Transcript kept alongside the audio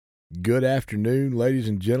Good afternoon, ladies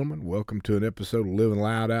and gentlemen. Welcome to an episode of Living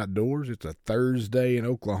Loud Outdoors. It's a Thursday in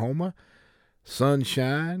Oklahoma.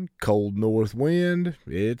 Sunshine, cold north wind.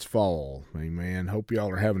 It's fall. Amen. Hope y'all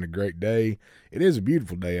are having a great day. It is a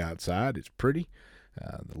beautiful day outside. It's pretty.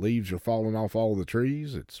 The leaves are falling off all the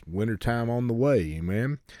trees. It's wintertime on the way.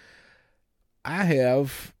 Amen. I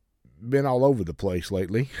have been all over the place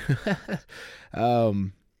lately. But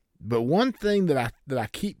one thing that I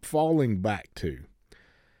keep falling back to,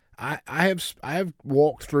 I have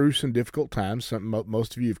walked through some difficult times. Something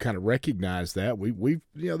most of you have kind of recognized that we've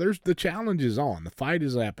there's the challenge is on. The fight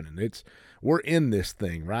is happening. We're in this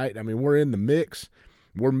thing, right? I mean, we're in the mix.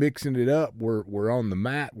 We're mixing it up. We're on the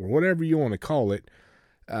mat. Or whatever you want to call it.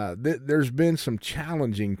 There's been some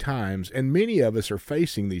challenging times, and many of us are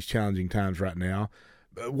facing these challenging times right now,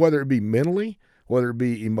 whether it be mentally, whether it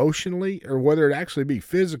be emotionally, or whether it actually be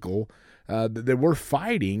physical. That we're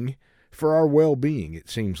fighting for our well-being, it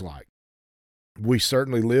seems like. We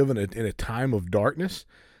certainly live in a time of darkness.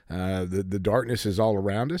 The darkness is all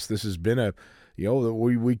around us. This has been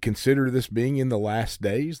we consider this being in the last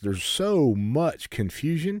days. There's so much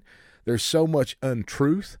confusion. There's so much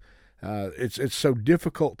untruth. It's so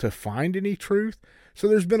difficult to find any truth. So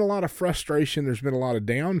there's been a lot of frustration. There's been a lot of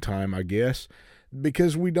downtime, I guess,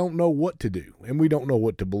 because we don't know what to do, and we don't know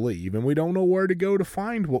what to believe, and we don't know where to go to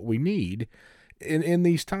find what we need in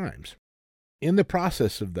these times. In the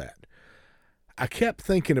process of that, I kept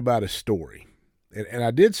thinking about a story, and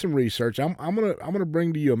I did some research. I'm gonna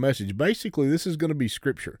bring to you a message. Basically, this is going to be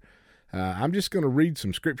scripture. I'm just going to read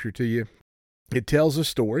some scripture to you. It tells a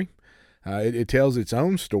story. It tells its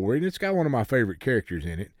own story, and it's got one of my favorite characters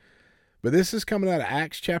in it. But this is coming out of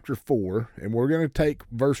Acts chapter 4, and we're going to take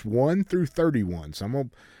verse 1 through 31. So I'm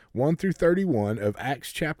going 1 through 31 of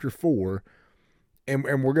Acts chapter 4, and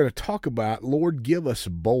we're going to talk about, Lord, give us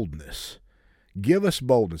boldness. Give us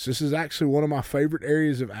boldness. This is actually one of my favorite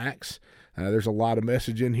areas of Acts. There's a lot of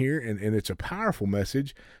message in here, and it's a powerful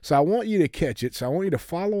message. So I want you to catch it. So I want you to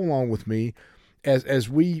follow along with me as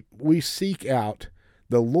we seek out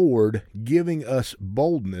the Lord giving us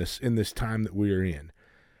boldness in this time that we are in.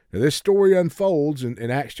 Now, this story unfolds in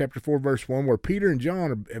Acts chapter 4, verse 1, where Peter and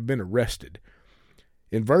John have been arrested.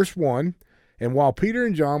 In verse 1, and while Peter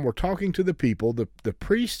and John were talking to the people, the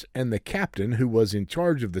priest and the captain who was in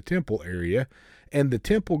charge of the temple area and the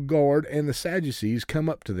temple guard and the Sadducees come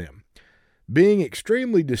up to them, being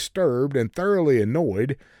extremely disturbed and thoroughly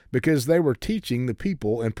annoyed because they were teaching the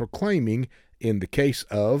people and proclaiming, in the case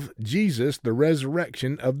of Jesus, the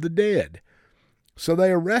resurrection of the dead. So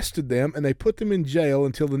they arrested them and they put them in jail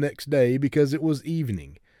until the next day because it was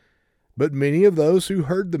evening. But many of those who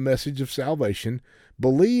heard the message of salvation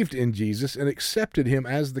believed in Jesus and accepted him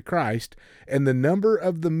as the Christ, and the number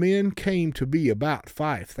of the men came to be about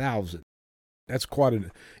 5,000. That's quite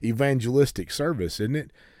an evangelistic service, isn't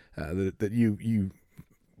it? That you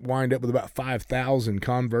wind up with about 5,000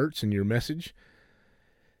 converts in your message.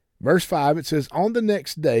 Verse 5, it says, on the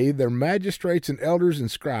next day, their magistrates and elders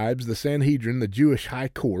and scribes, the Sanhedrin, the Jewish high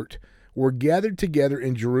court, were gathered together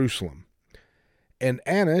in Jerusalem. And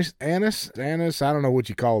Annas, I don't know what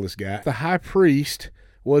you call this guy, the high priest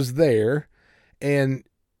was there, and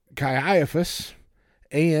Caiaphas,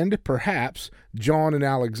 and perhaps John and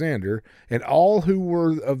Alexander, and all who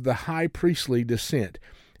were of the high priestly descent.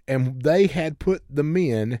 And they had put the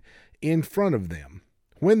men in front of them.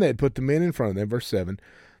 When they had put the men in front of them, verse 7,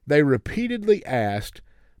 they repeatedly asked,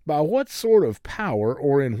 by what sort of power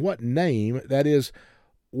or in what name, that is,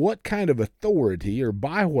 what kind of authority or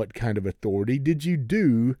by what kind of authority did you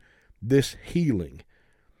do this healing?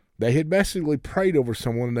 They had basically prayed over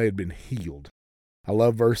someone and they had been healed. I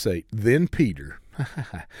love verse 8. Then Peter,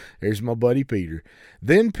 there's my buddy Peter.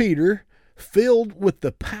 Then Peter, filled with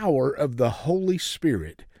the power of the Holy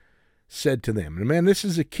Spirit, said to them, and man, this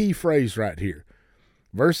is a key phrase right here.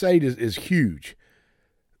 Verse 8 is huge.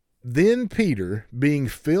 Then Peter, being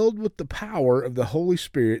filled with the power of the Holy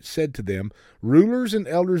Spirit, said to them, rulers and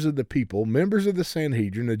elders of the people, members of the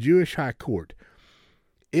Sanhedrin, the Jewish high court,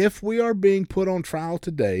 if we are being put on trial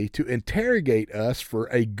today to interrogate us for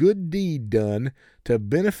a good deed done to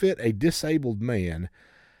benefit a disabled man,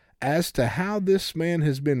 as to how this man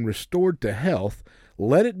has been restored to health,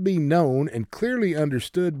 let it be known and clearly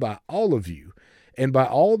understood by all of you and by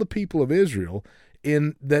all the people of Israel,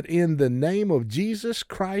 in the name of Jesus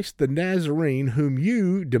Christ the Nazarene, whom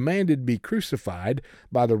you demanded be crucified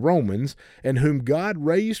by the Romans, and whom God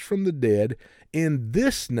raised from the dead, in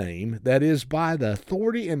this name, that is, by the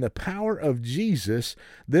authority and the power of Jesus,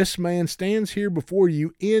 this man stands here before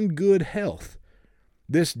you in good health.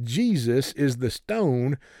 This Jesus is the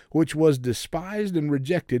stone which was despised and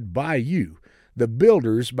rejected by you, the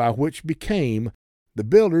builders which became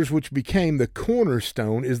the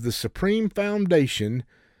cornerstone is the supreme foundation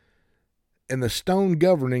and the stone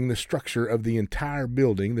governing the structure of the entire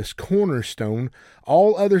building, this cornerstone.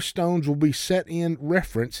 All other stones will be set in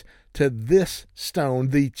reference to this stone,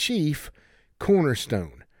 the chief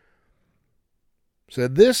cornerstone. So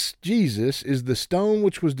this Jesus is the stone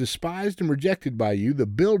which was despised and rejected by you, the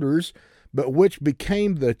builders, but which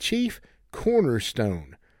became the chief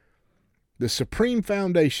cornerstone, the supreme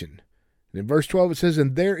foundation. And in verse 12 it says,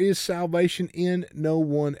 and there is salvation in no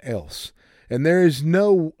one else. And there is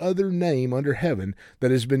no other name under heaven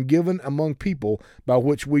that has been given among people by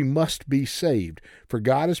which we must be saved. For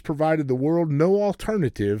God has provided the world no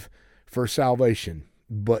alternative for salvation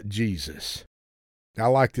but Jesus. I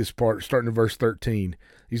like this part, starting in verse 13.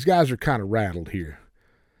 These guys are kind of rattled here.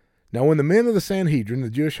 Now when the men of the Sanhedrin, the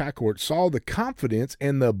Jewish high court, saw the confidence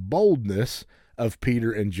and the boldness of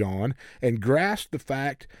Peter and John and grasped the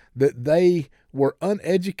fact that they were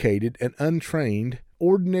uneducated and untrained,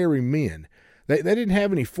 ordinary men, they didn't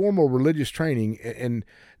have any formal religious training and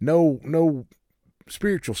no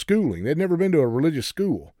spiritual schooling. They'd never been to a religious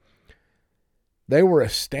school. They were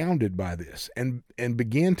astounded by this and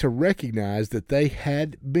began to recognize that they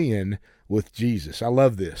had been with Jesus. I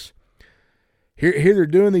love this. Here they're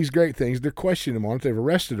doing these great things. They're questioning him on it. They've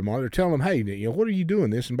arrested him on it. They're telling him, hey, what are you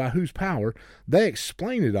doing this and by whose power? They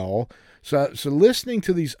explain it all. So listening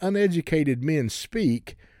to these uneducated men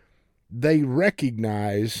speak, they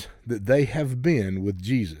recognize that they have been with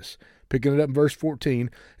Jesus. Picking it up in verse 14,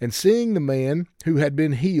 and seeing the man who had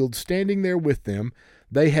been healed standing there with them,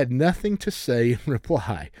 they had nothing to say in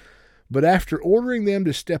reply. But after ordering them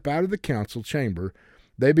to step out of the council chamber,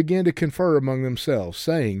 they began to confer among themselves,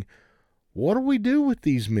 saying, what do we do with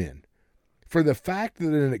these men? For the fact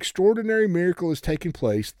that an extraordinary miracle is taking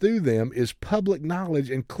place through them is public knowledge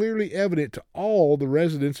and clearly evident to all the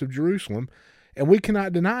residents of Jerusalem, and we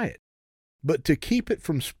cannot deny it. But to keep it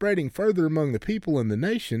from spreading further among the people and the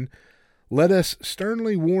nation, let us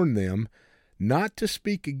sternly warn them not to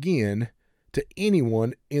speak again to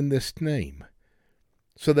anyone in this name.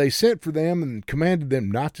 So they sent for them and commanded them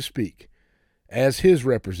not to speak, as his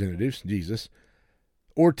representatives, Jesus,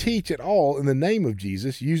 or teach at all in the name of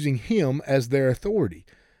Jesus, using him as their authority.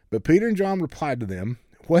 But Peter and John replied to them,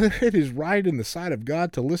 whether it is right in the sight of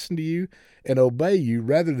God to listen to you and obey you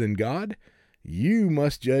rather than God, you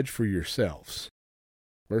must judge for yourselves.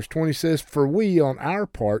 Verse 20 says, for we on our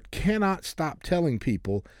part cannot stop telling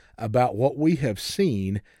people about what we have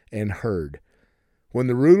seen and heard. When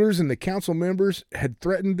the rulers and the council members had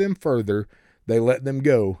threatened them further, they let them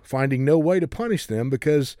go, finding no way to punish them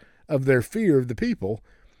because of their fear of the people,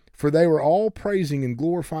 for they were all praising and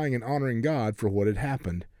glorifying and honoring God for what had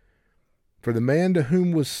happened. For the man to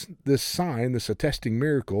whom was this sign, this attesting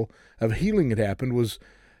miracle of healing had happened,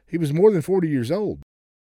 he was more than 40 years old.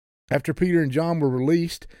 After Peter and John were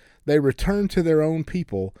released, they returned to their own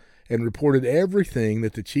people and reported everything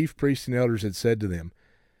that the chief priests and elders had said to them.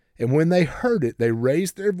 And when they heard it, they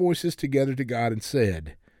raised their voices together to God and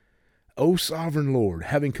said, O sovereign Lord,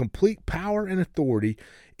 having complete power and authority,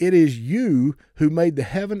 it is you who made the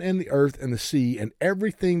heaven and the earth and the sea and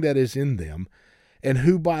everything that is in them, and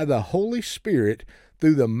who by the Holy Spirit,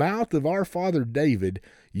 through the mouth of our father David,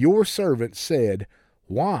 your servant said,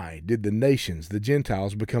 why did the nations, the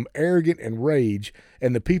Gentiles, become arrogant and rage,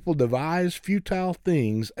 and the people devise futile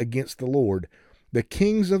things against the Lord? The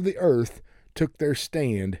kings of the earth took their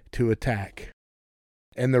stand to attack.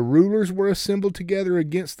 And the rulers were assembled together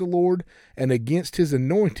against the Lord and against his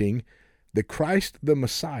anointing, the Christ the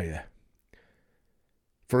Messiah.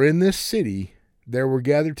 For in this city there were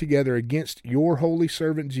gathered together against your holy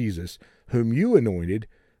servant Jesus, whom you anointed,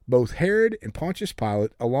 both Herod and Pontius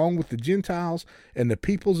Pilate, along with the Gentiles and the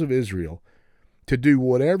peoples of Israel, to do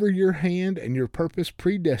whatever your hand and your purpose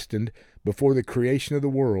predestined before the creation of the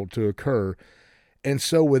world to occur, and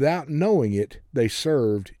so without knowing it, they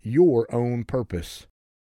served your own purpose.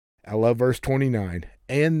 I love verse 29.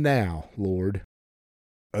 And now, Lord,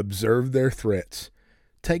 observe their threats,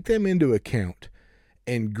 take them into account,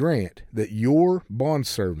 and grant that your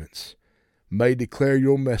bondservants may declare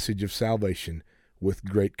your message of salvation with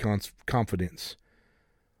great confidence.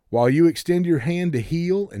 While you extend your hand to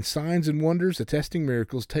heal, and signs and wonders, attesting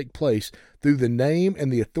miracles, take place through the name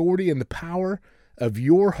and the authority and the power of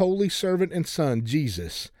your holy servant and Son,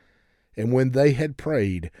 Jesus. And when they had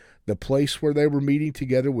prayed, the place where they were meeting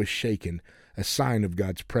together was shaken, a sign of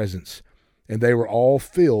God's presence. And they were all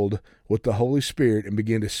filled with the Holy Spirit and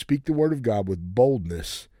began to speak the word of God with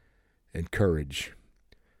boldness and courage.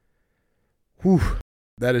 Whew,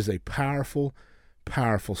 that is a powerful,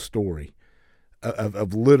 powerful story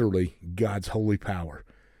of literally God's holy power.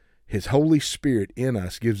 His Holy Spirit in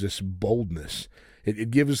us gives us boldness.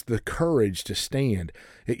 It gives us the courage to stand.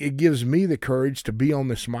 It gives me the courage to be on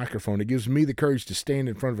this microphone. It gives me the courage to stand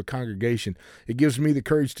in front of a congregation. It gives me the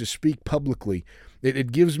courage to speak publicly.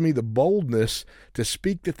 It gives me the boldness to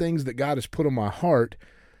speak the things that God has put on my heart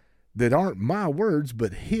that aren't my words,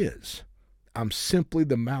 but His. I'm simply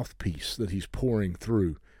the mouthpiece that He's pouring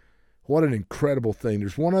through. What an incredible thing.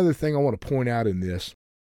 There's one other thing I want to point out in this,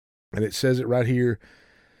 and it says it right here.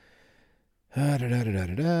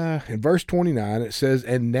 In verse 29, it says,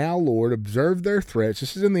 "And now, Lord, observe their threats."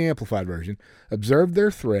 This is in the Amplified Version. "Observe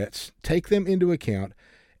their threats, take them into account,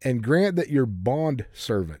 and grant that your bond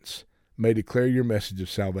servants may declare your message of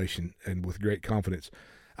salvation and with great confidence."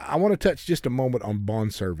 I want to touch just a moment on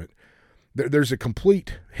bondservant. There's a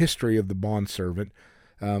complete history of the bondservant.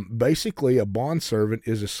 Basically, a bondservant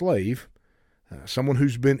is a slave, someone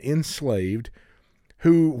who's been enslaved,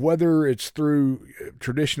 who, whether it's through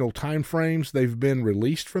traditional time frames, they've been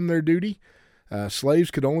released from their duty. Slaves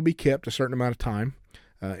could only be kept a certain amount of time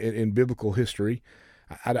in biblical history.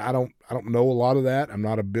 I don't know a lot of that. I'm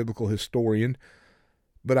not a biblical historian,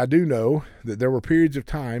 but I do know that there were periods of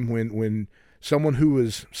time when someone who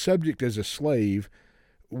was subject as a slave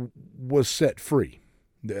was set free.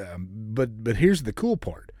 But here's the cool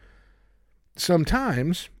part.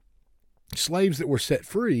 Sometimes slaves that were set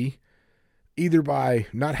free, either by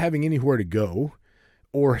not having anywhere to go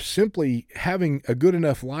or simply having a good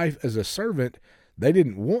enough life as a servant, they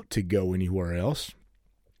didn't want to go anywhere else,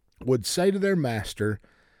 would say to their master,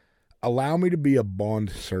 "Allow me to be a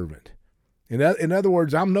bond servant." In other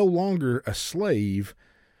words, I'm no longer a slave,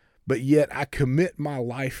 but yet I commit my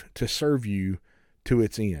life to serve you to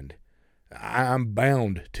its end. I'm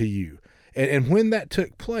bound to you. And when that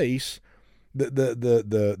took place,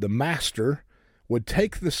 the master would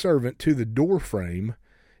take the servant to the door frame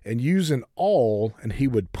and use an awl, and he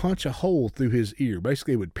would punch a hole through his ear.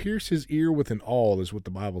 Basically, he would pierce his ear with an awl, is what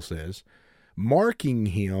the Bible says, marking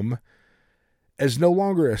him as no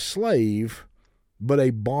longer a slave, but a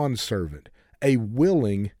bondservant, a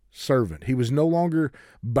willing servant. He was no longer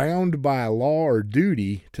bound by law or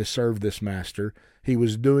duty to serve this master. He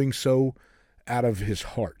was doing so out of his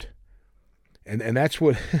heart. And that's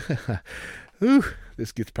what,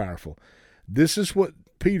 this gets powerful. This is what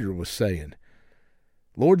Peter was saying.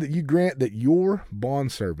 Lord, that you grant that your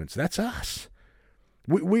bondservants, that's us,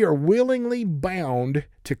 we are willingly bound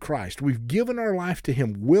to Christ. We've given our life to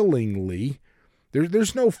Him willingly.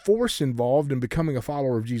 There's no force involved in becoming a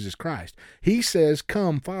follower of Jesus Christ. He says,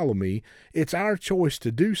 "Come, follow me." It's our choice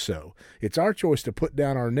to do so. It's our choice to put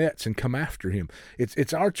down our nets and come after Him.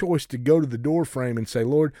 It's our choice to go to the door frame and say,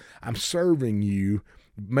 "Lord, I'm serving you.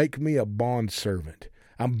 Make me a bondservant.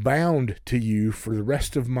 I'm bound to you for the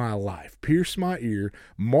rest of my life. Pierce my ear,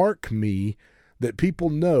 mark me, that people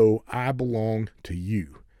know I belong to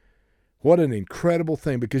you." What an incredible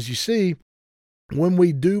thing, because you see, when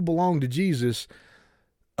we do belong to Jesus,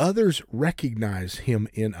 others recognize Him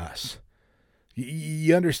in us.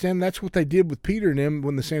 You understand? That's what they did with Peter and him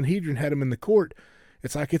when the Sanhedrin had him in the court.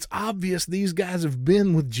 It's like, it's obvious these guys have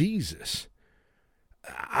been with Jesus.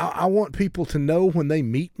 I want people to know when they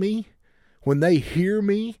meet me, when they hear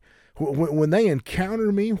me, when they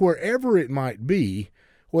encounter me, wherever it might be,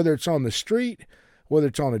 whether it's on the street, whether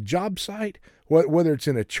it's on a job site, whether it's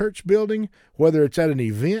in a church building, whether it's at an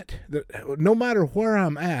event, no matter where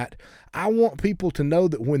I'm at, I want people to know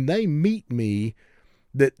that when they meet me,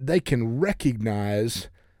 that they can recognize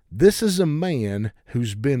this is a man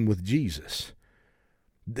who's been with Jesus.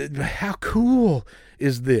 How cool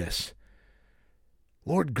is this?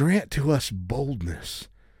 Lord, grant to us boldness.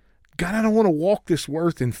 God, I don't want to walk this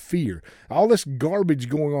earth in fear. All this garbage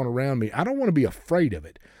going on around me, I don't want to be afraid of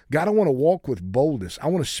it. God, I want to walk with boldness. I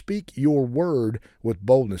want to speak your word with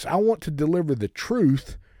boldness. I want to deliver the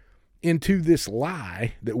truth into this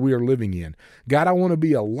lie that we are living in. God, I want to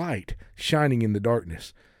be a light shining in the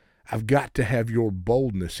darkness. I've got to have your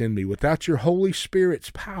boldness in me. Without your Holy Spirit's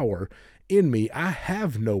power in me, I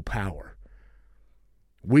have no power.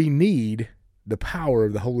 We need the power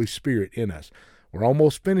of the Holy Spirit in us. We're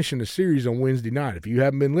almost finishing the series on Wednesday night. If you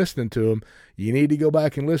haven't been listening to them, you need to go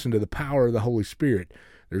back and listen to the power of the Holy Spirit.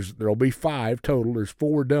 There'll be 5 total. There's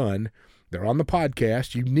 4 done. They're on the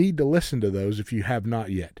podcast. You need to listen to those if you have not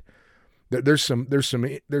yet. There's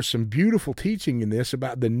some beautiful teaching in this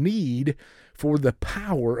about the need for the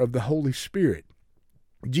power of the Holy Spirit.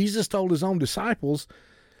 Jesus told his own disciples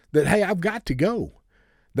that, hey, I've got to go.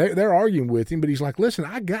 They're arguing with him, but he's like, listen,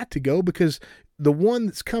 I got to go because the one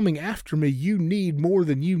that's coming after me, you need more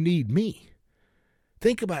than you need me.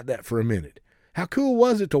 Think about that for a minute. How cool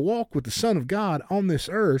was it to walk with the Son of God on this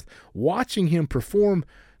earth, watching him perform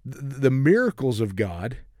the miracles of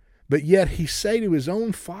God, but yet he say to his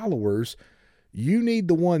own followers, you need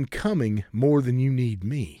the one coming more than you need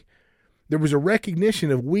me. There was a recognition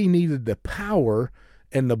of we needed the power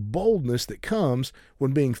and the boldness that comes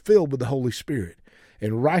when being filled with the Holy Spirit.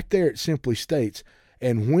 And right there it simply states,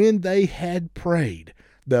 and when they had prayed,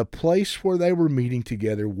 the place where they were meeting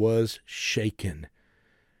together was shaken.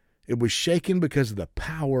 It was shaken because of the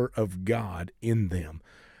power of God in them.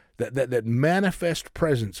 That manifest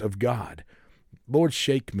presence of God. Lord,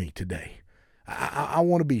 shake me today. I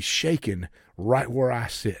want to be shaken right where I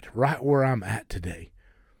sit, right where I'm at today.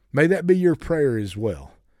 May that be your prayer as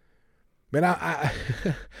well. Man, I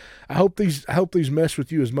hope these mess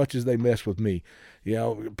with you as much as they mess with me. You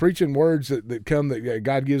know, preaching words that come that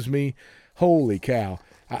God gives me. Holy cow!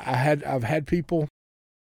 I've had people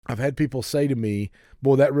say to me,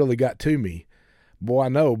 "Boy, that really got to me." Boy, I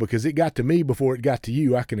know, because it got to me before it got to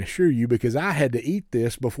you. I can assure you, because I had to eat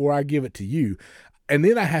this before I give it to you, and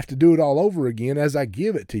then I have to do it all over again as I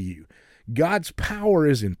give it to you. God's power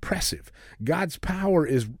is impressive. God's power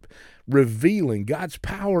is revealing. God's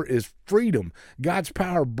power is freedom. God's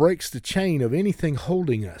power breaks the chain of anything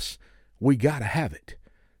holding us. We got to have it.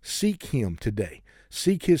 Seek him today.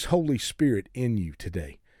 Seek his Holy Spirit in you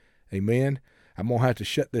today. Amen. I'm going to have to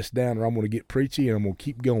shut this down, or I'm going to get preachy, and I'm going to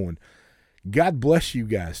keep going. God bless you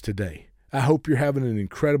guys today. I hope you're having an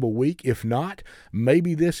incredible week. If not,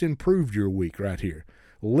 maybe this improved your week right here.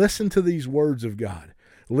 Listen to these words of God.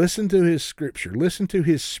 Listen to his scripture. Listen to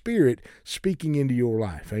his Spirit speaking into your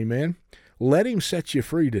life. Amen. Let him set you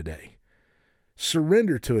free today.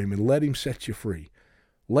 Surrender to him and let him set you free.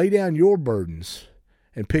 Lay down your burdens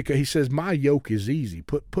and he says, my yoke is easy.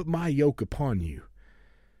 Put my yoke upon you.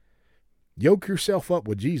 Yoke yourself up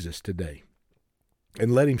with Jesus today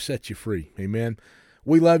and let him set you free. Amen.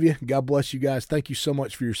 We love you. God bless you guys. Thank you so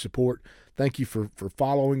much for your support. Thank you for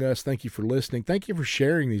following us. Thank you for listening. Thank you for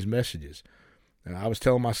sharing these messages. I was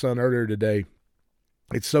telling my son earlier today,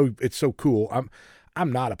 it's so cool.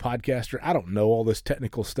 I'm not a podcaster. I don't know all this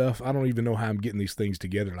technical stuff. I don't even know how I'm getting these things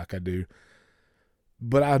together like I do.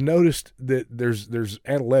 But I noticed that there's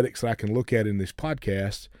analytics that I can look at in this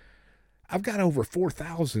podcast. I've got over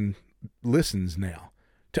 4,000 listens now.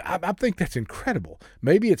 I think that's incredible.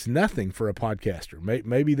 Maybe it's nothing for a podcaster.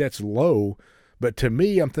 Maybe that's low, but to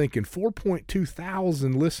me, I'm thinking 4.2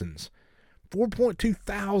 thousand listens. 4.2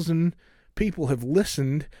 thousand people have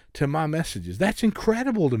listened to my messages. That's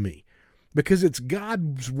incredible to me, because it's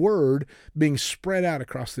God's word being spread out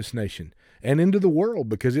across this nation and into the world,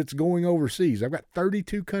 because it's going overseas. I've got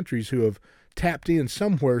 32 countries who have tapped in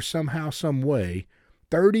somewhere, somehow, some way.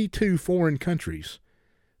 32 foreign countries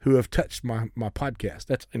who have touched my podcast.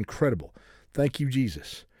 That's incredible. Thank you,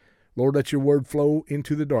 Jesus. Lord, let your word flow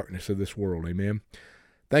into the darkness of this world. Amen.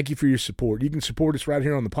 Thank you for your support. You can support us right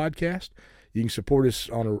here on the podcast. You can support us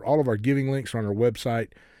on all of our giving links are on our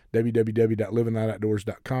website,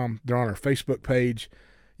 www.livinglightoutdoors.com. They're on our Facebook page.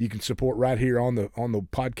 You can support right here on the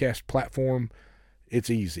podcast platform. It's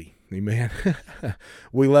easy. Amen.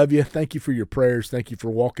 We love you. Thank you for your prayers. Thank you for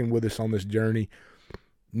walking with us on this journey.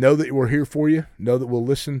 Know that we're here for you. Know that we'll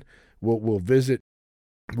listen. We'll visit.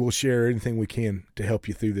 We'll share anything we can to help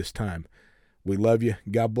you through this time. We love you.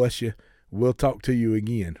 God bless you. We'll talk to you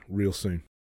again real soon.